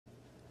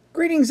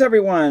Greetings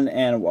everyone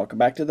and welcome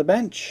back to the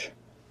bench.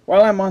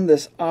 While I'm on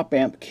this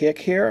op-amp kick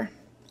here,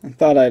 I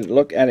thought I'd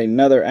look at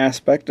another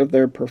aspect of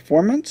their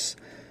performance.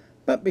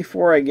 But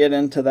before I get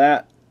into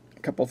that,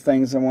 a couple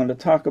things I wanted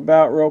to talk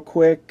about real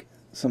quick.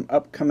 Some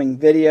upcoming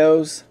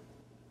videos.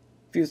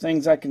 A few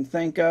things I can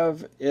think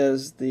of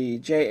is the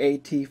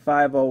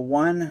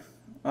JAT501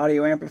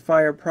 audio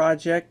amplifier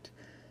project.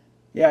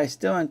 Yeah, I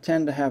still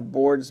intend to have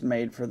boards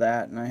made for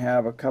that, and I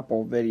have a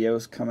couple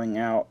videos coming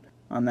out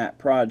on that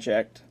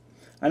project.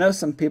 I know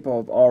some people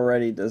have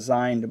already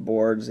designed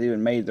boards,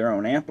 even made their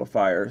own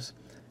amplifiers,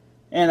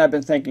 and I've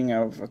been thinking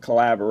of a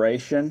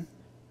collaboration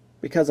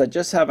because I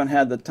just haven't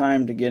had the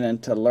time to get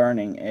into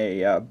learning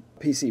a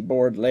PC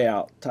board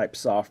layout type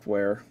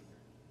software.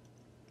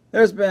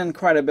 There's been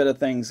quite a bit of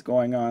things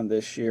going on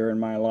this year in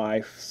my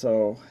life,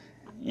 so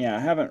yeah, I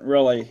haven't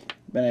really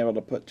been able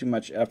to put too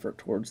much effort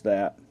towards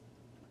that.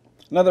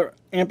 Another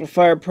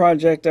amplifier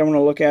project I want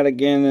to look at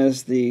again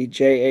is the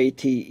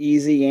JAT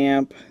Easy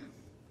Amp.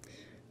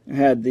 I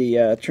had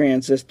the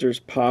transistors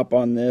pop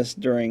on this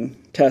during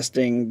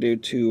testing due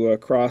to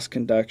cross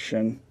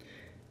conduction,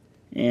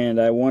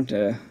 and I want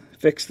to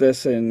fix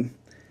this and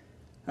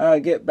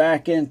get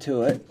back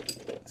into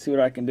it, see what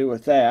I can do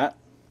with that.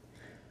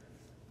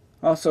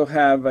 Also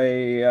have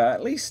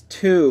at least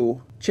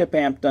 2 chip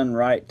amp done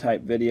right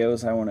type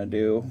videos I want to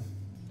do.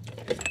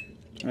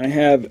 I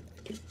have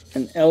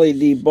an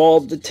LED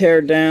bulb to tear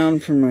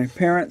down from my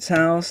parents'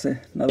 house.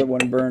 Another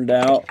one burned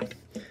out.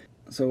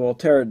 So we'll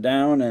tear it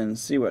down and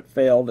see what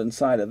failed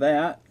inside of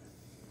that.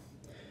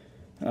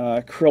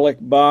 Acrylic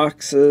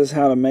boxes,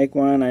 how to make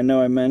one. I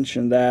know I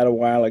mentioned that a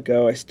while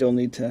ago. I still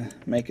need to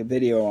make a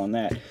video on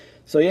that.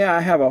 So yeah,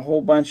 I have a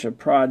whole bunch of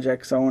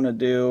projects I want to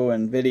do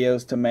and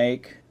videos to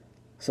make.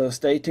 So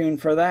stay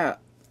tuned for that.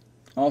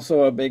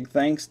 Also a big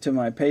thanks to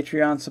my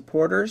Patreon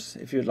supporters.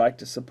 If you'd like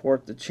to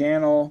support the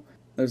channel,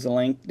 there's a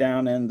link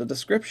down in the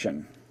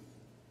description.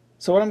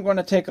 So what I'm going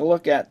to take a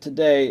look at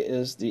today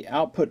is the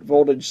output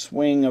voltage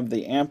swing of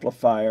the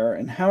amplifier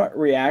and how it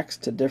reacts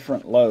to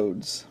different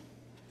loads.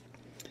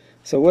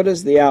 So what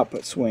is the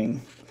output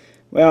swing?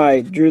 Well,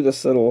 I drew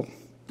this little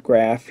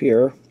graph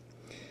here.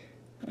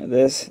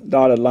 This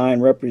dotted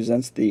line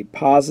represents the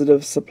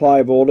positive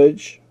supply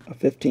voltage of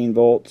 15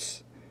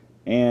 volts,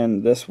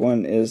 and this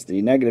one is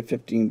the negative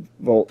 15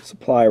 volt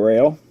supply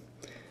rail.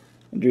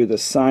 I drew the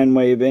sine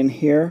wave in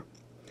here.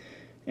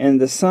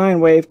 And the sine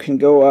wave can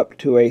go up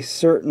to a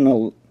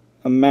certain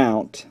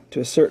amount,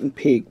 to a certain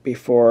peak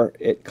before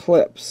it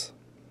clips.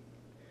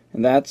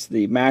 And that's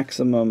the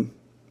maximum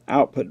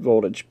output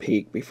voltage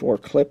peak before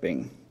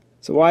clipping.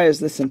 So why is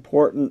this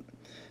important?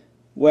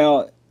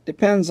 Well, it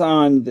depends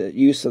on the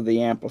use of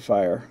the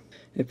amplifier.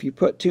 If you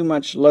put too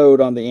much load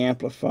on the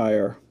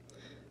amplifier,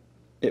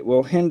 it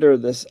will hinder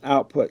this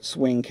output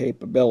swing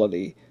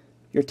capability.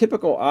 Your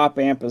typical op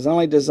amp is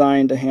only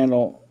designed to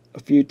handle a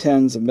few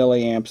tens of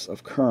milliamps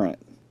of current.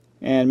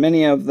 And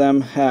many of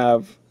them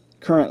have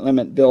current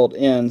limit built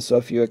in, so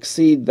if you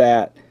exceed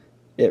that,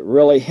 it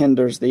really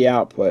hinders the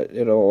output.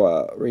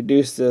 It'll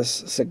reduce this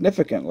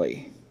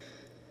significantly.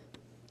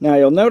 Now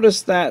you'll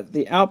notice that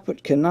the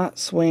output cannot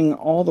swing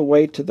all the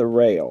way to the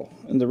rail,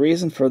 and the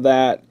reason for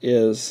that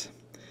is,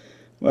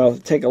 well,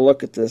 take a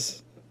look at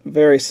this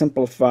very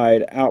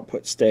simplified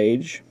output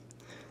stage.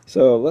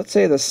 So let's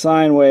say the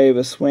sine wave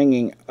is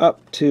swinging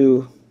up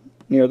to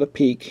near the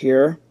peak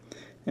here,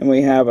 and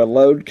we have a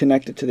load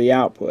connected to the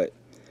output.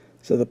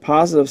 So the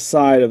positive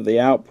side of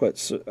the output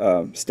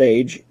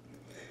stage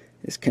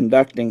is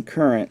conducting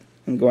current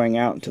and going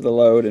out into the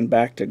load and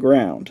back to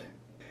ground.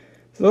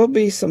 So there will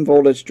be some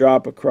voltage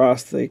drop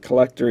across the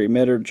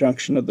collector-emitter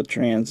junction of the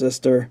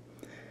transistor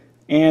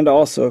and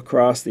also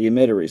across the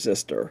emitter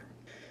resistor.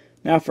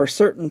 Now for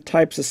certain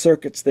types of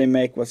circuits they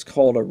make what's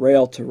called a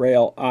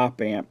rail-to-rail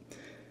op-amp,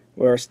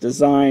 where it's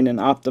designed and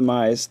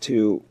optimized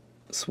to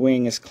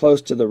swing as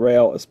close to the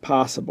rail as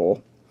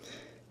possible.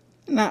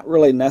 Not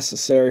really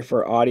necessary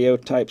for audio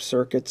type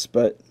circuits,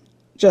 but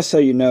just so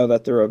you know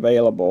that they're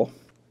available.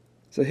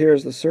 So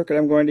here's the circuit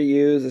I'm going to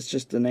use. It's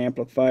just an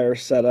amplifier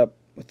setup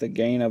with a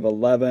gain of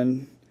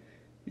 11.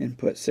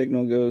 Input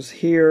signal goes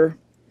here,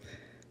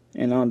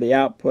 and on the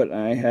output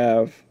I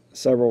have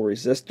several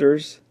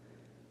resistors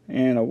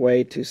and a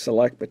way to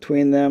select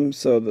between them.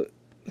 So the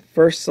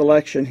first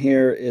selection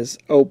here is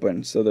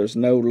open, so there's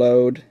no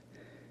load.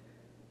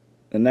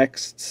 The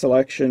next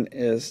selection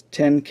is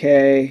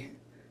 10K,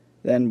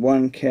 then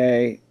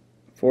 1K,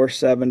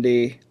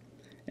 470,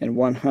 and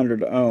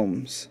 100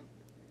 ohms.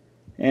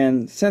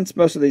 And since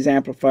most of these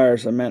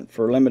amplifiers are meant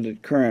for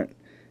limited current,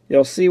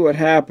 you'll see what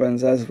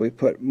happens as we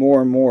put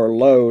more and more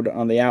load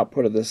on the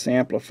output of this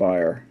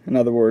amplifier. In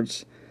other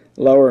words,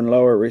 lower and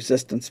lower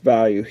resistance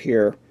value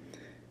here.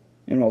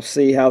 And we'll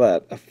see how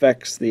that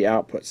affects the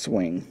output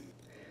swing.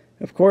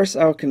 Of course,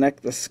 I'll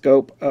connect the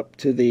scope up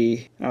to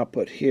the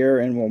output here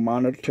and we'll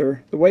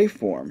monitor the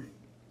waveform.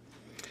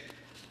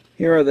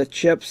 Here are the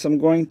chips I'm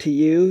going to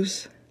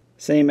use,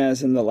 same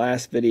as in the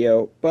last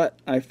video, but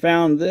I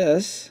found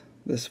this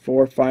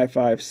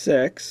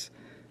 4556,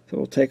 so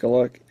we'll take a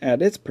look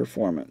at its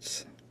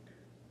performance.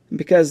 And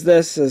because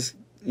this is,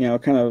 you know,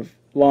 kind of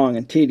long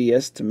and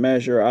tedious to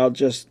measure, I'll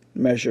just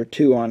measure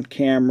 2 on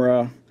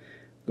camera,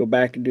 go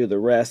back and do the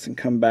rest, and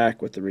come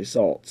back with the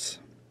results.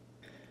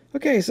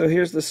 Okay, so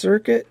here's the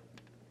circuit.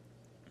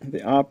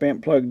 The op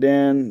amp plugged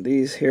in.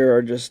 These here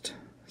are just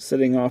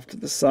sitting off to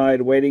the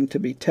side waiting to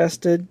be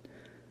tested.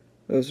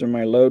 Those are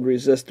my load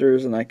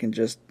resistors, and I can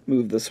just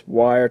move this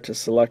wire to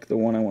select the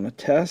one I want to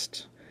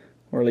test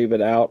or leave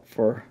it out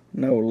for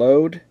no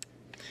load.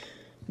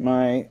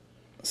 My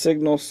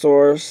signal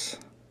source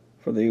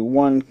for the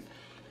 1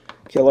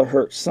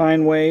 kilohertz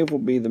sine wave will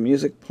be the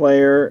music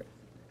player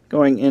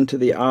going into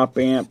the op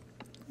amp.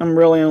 I'm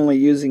really only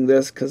using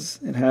this because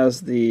it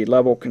has the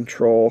level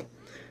control,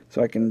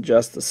 so I can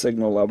adjust the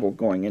signal level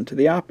going into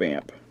the op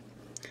amp.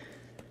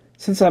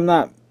 Since I'm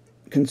not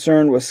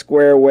concerned with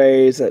square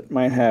waves that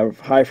might have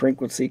high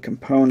frequency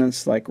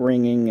components like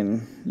ringing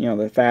and, you know,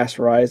 the fast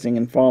rising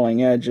and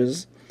falling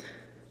edges,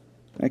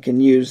 I can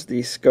use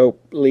the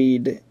scope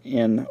lead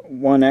in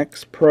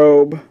 1X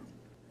probe,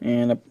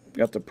 and I've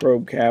got the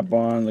probe cap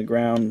on, the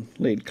ground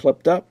lead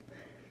clipped up,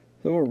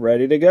 so we're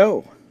ready to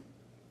go.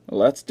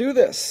 Let's do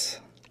this.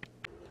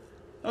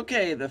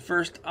 Okay, the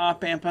first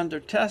op amp under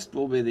test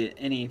will be the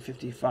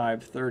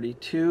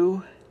NE5532.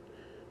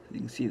 You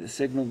can see the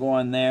signal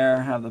going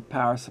there, have the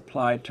power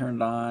supply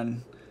turned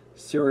on,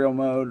 serial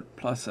mode,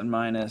 plus and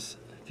minus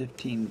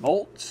 15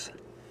 volts.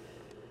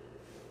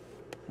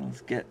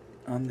 Let's get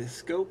on the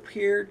scope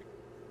here.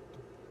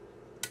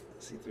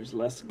 See if there's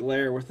less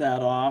glare with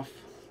that off.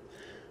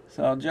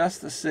 So I'll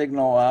adjust the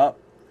signal up,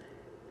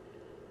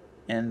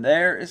 and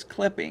there is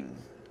clipping.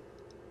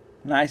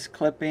 Nice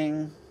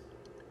clipping.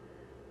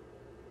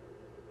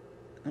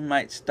 I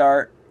might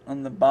start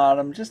on the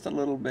bottom just a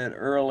little bit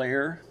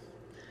earlier,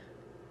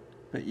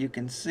 but you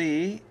can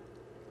see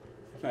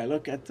if I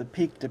look at the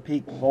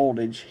peak-to-peak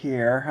voltage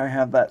here, I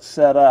have that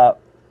set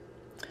up.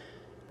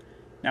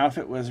 Now if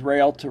it was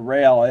rail to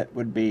rail, it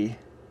would be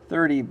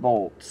 30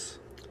 volts,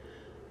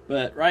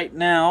 but right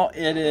now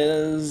it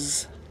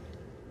is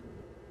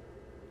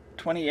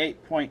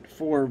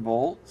 28.4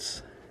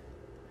 volts.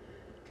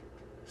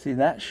 See,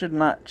 that should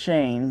not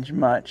change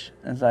much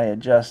as I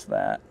adjust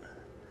that.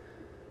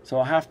 So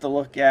I'll have to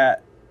look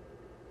at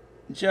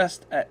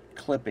just at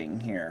clipping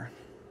here.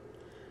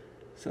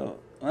 So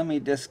let me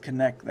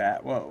disconnect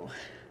that. Whoa.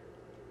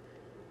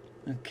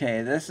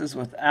 Okay, this is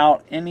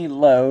without any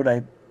load.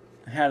 I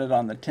had it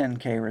on the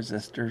 10K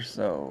resistor,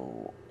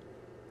 so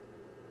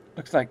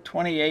looks like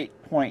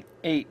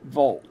 28.8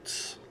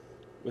 volts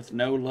with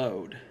no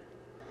load.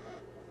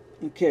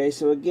 Okay,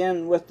 so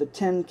again with the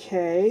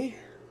 10K,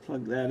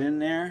 plug that in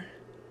there.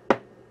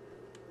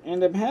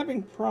 And I'm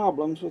having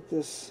problems with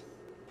this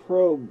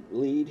probe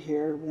lead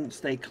here. It won't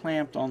stay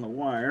clamped on the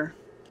wire.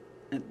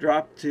 It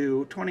dropped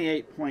to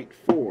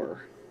 28.4.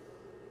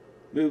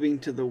 Moving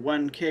to the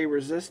 1K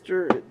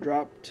resistor, it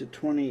dropped to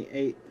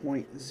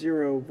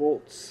 28.0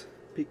 volts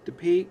peak to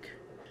peak.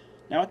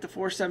 Now at the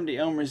 470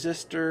 ohm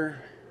resistor,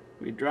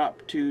 we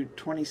dropped to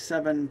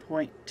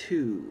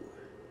 27.2.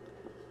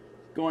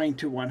 Going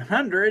to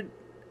 100,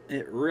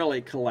 it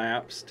really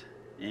collapsed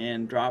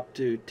and dropped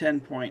to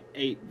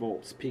 10.8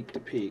 volts peak to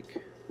peak.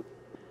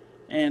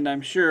 And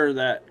I'm sure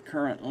that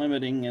current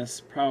limiting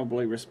is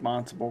probably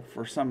responsible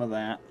for some of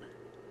that.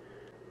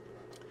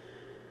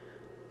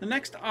 The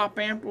next op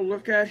amp we'll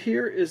look at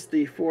here is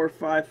the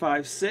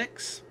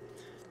 4556.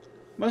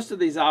 Most of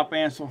these op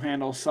amps will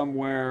handle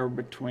somewhere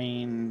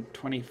between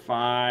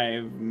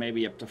 25,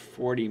 maybe up to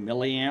 40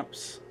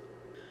 milliamps.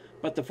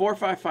 But the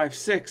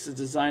 4556 is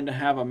designed to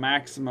have a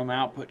maximum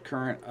output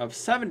current of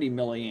 70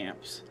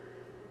 milliamps.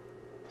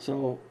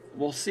 So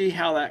we'll see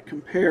how that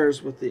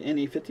compares with the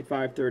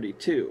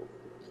NE5532.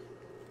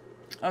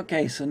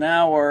 Okay, so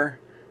now we're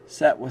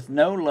set with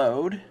no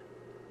load.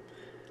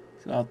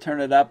 So I'll turn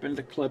it up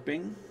into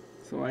clipping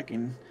so I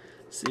can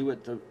see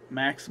what the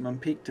maximum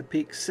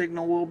peak-to-peak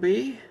signal will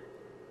be.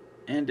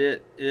 And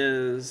it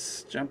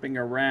is jumping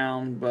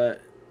around,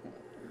 but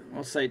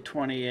we'll say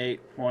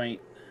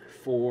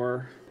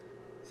 28.4.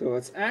 So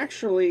it's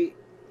actually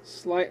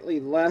slightly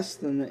less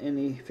than the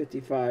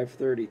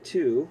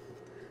NE5532.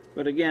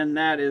 But again,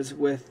 that is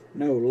with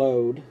no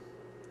load.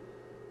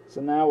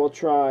 So now we'll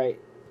try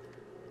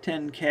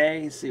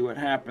 10K, see what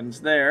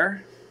happens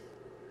there.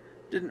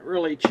 Didn't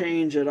really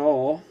change at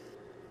all.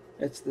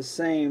 It's the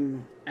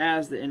same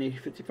as the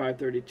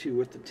NE5532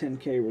 with the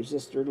 10K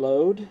resistor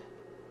load.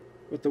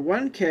 With the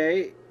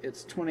 1K,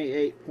 it's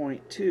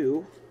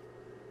 28.2,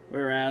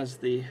 whereas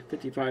the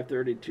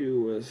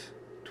 5532 was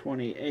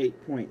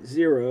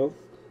 28.0.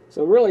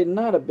 So really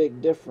not a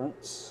big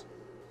difference.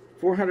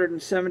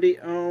 470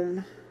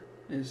 ohm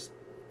is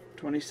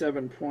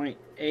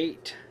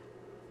 27.8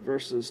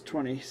 versus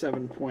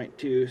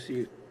 27.2, so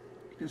you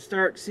can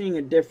start seeing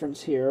a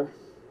difference here.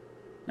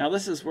 Now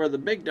this is where the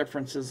big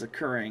difference is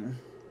occurring.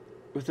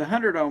 With the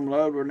 100 ohm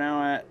load, we're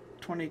now at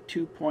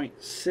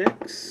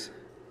 22.6,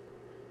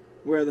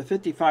 where the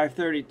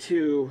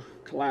 5532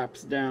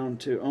 collapsed down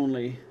to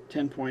only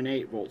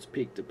 10.8 volts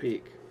peak to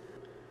peak.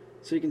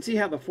 So you can see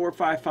how the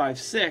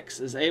 4556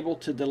 is able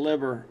to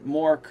deliver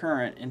more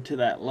current into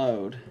that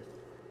load.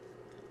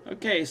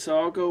 Okay, so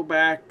I'll go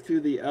back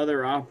through the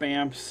other op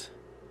amps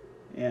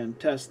and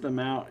test them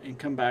out and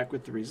come back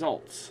with the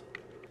results.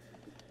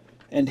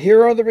 And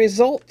here are the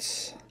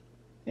results.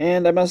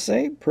 And I must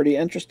say, pretty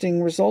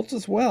interesting results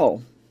as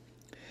well.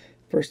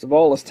 First of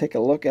all, let's take a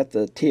look at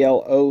the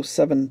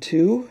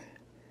TL072.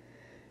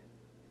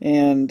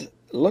 And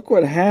look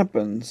what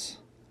happens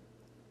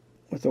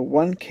with a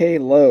 1K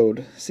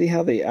load. See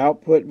how the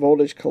output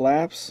voltage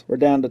collapsed? We're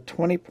down to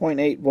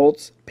 20.8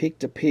 volts peak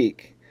to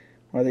peak,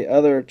 while the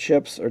other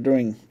chips are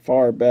doing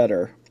far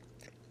better.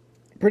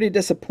 Pretty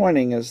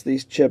disappointing, as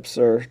these chips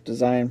are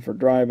designed for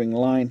driving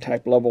line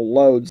type level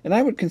loads, and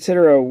I would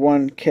consider a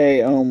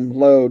 1K ohm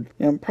load,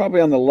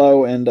 probably on the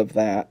low end of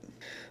that.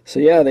 So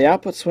yeah, the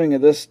output swing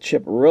of this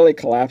chip really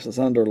collapses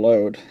under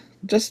load.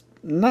 Just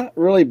not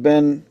really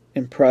been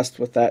impressed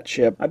with that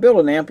chip. I built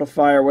an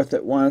amplifier with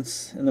it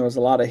once and there was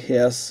a lot of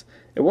hiss.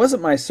 It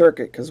wasn't my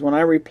circuit, because when I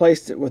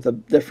replaced it with a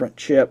different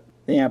chip,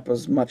 the amp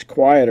was much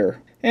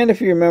quieter. And if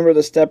you remember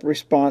the step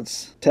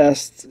response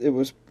test, it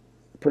was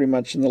pretty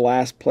much in the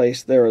last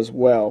place there as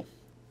well.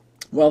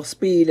 Well,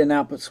 speed and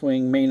output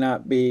swing may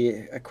not be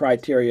a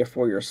criteria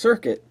for your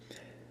circuit.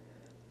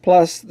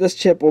 Plus, this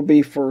chip will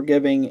be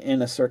forgiving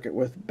in a circuit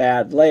with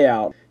bad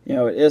layout.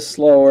 It is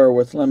slower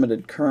with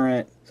limited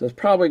current, so it's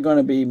probably going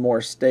to be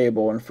more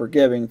stable and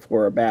forgiving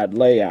for a bad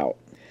layout.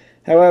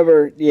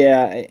 However,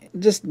 yeah, I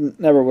just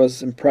never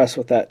was impressed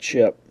with that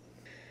chip.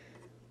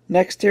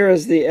 Next here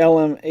is the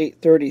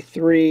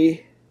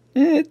LM4532.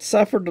 It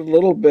suffered a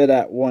little bit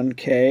at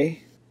 1K.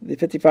 The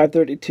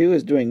 5532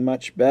 is doing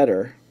much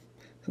better.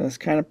 So I was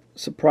kind of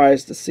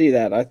surprised to see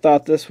that. I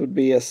thought this would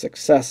be a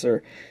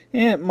successor,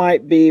 and it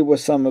might be with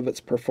some of its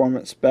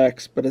performance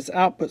specs, but its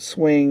output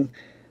swing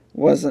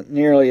wasn't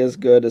nearly as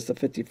good as the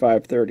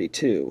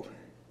 5532.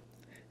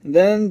 And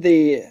then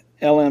the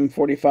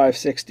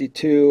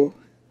LM4562,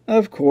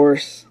 of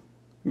course,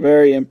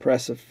 very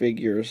impressive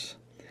figures.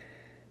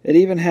 It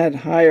even had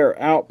higher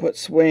output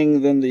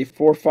swing than the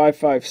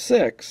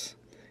 4556,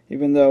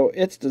 even though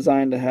it's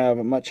designed to have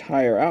a much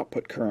higher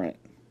output current.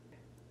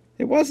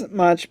 It wasn't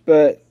much,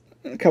 but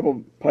in a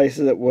couple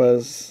places it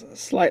was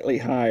slightly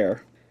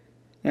higher.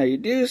 Now you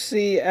do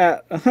see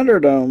at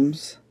 100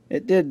 ohms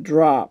it did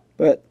drop,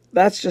 but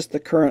that's just the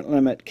current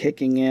limit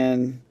kicking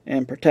in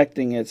and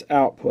protecting its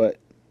output.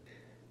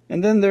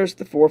 And then there's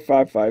the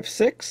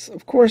 4556,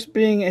 of course,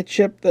 being a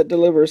chip that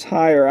delivers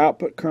higher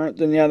output current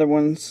than the other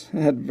ones. It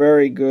had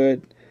very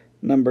good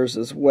numbers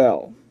as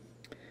well.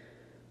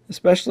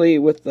 Especially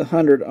with the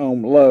 100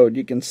 ohm load,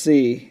 you can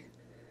see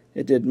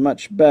it did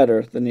much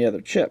better than the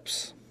other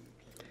chips.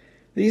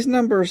 These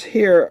numbers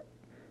here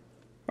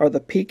are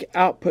the peak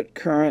output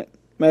current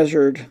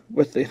measured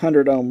with the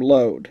 100 ohm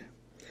load.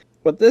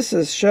 What this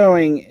is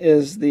showing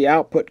is the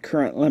output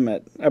current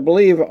limit. I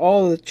believe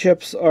all the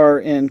chips are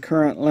in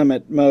current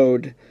limit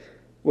mode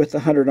with the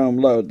 100 ohm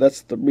load.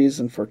 That's the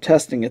reason for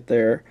testing it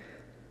there.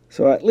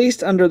 So at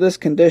least under this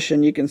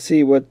condition you can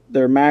see what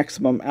their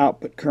maximum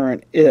output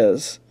current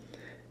is,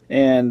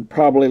 and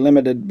probably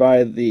limited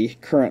by the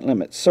current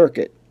limit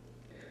circuit.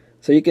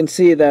 So you can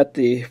see that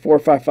the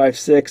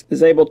 4556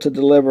 is able to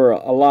deliver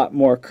a lot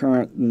more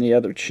current than the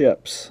other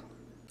chips.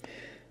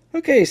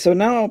 Okay, so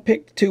now I'll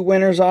pick two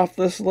winners off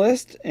this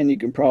list, and you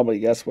can probably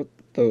guess what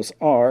those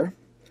are.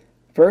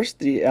 First,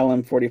 the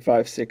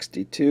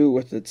LM4562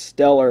 with its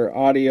stellar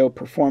audio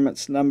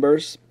performance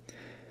numbers.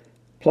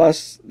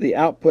 Plus, the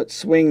output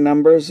swing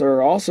numbers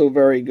are also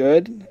very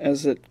good,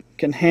 as it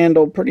can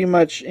handle pretty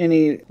much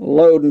any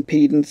load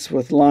impedance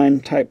with line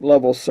type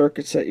level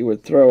circuits that you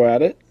would throw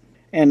at it.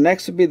 And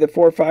next would be the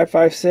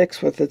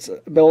 4556 with its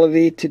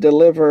ability to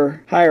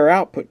deliver higher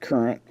output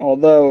current,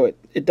 although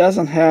it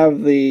doesn't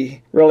have the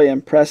really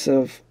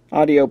impressive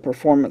audio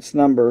performance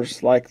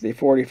numbers like the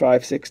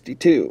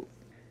 4562.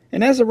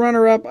 And as a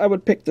runner-up, I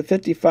would pick the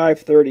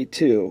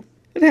 5532.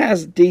 It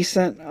has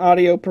decent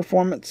audio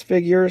performance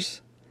figures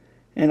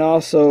and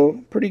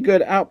also pretty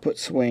good output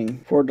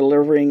swing for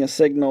delivering a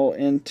signal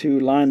into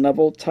line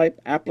level type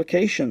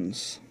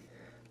applications.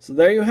 So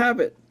there you have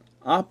it.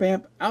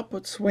 Op-amp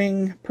output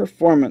swing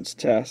performance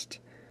test.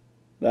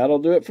 That'll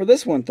do it for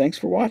this one. Thanks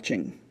for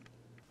watching.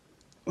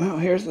 Well,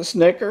 here's the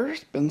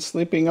Snickers. Been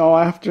sleeping all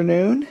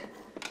afternoon.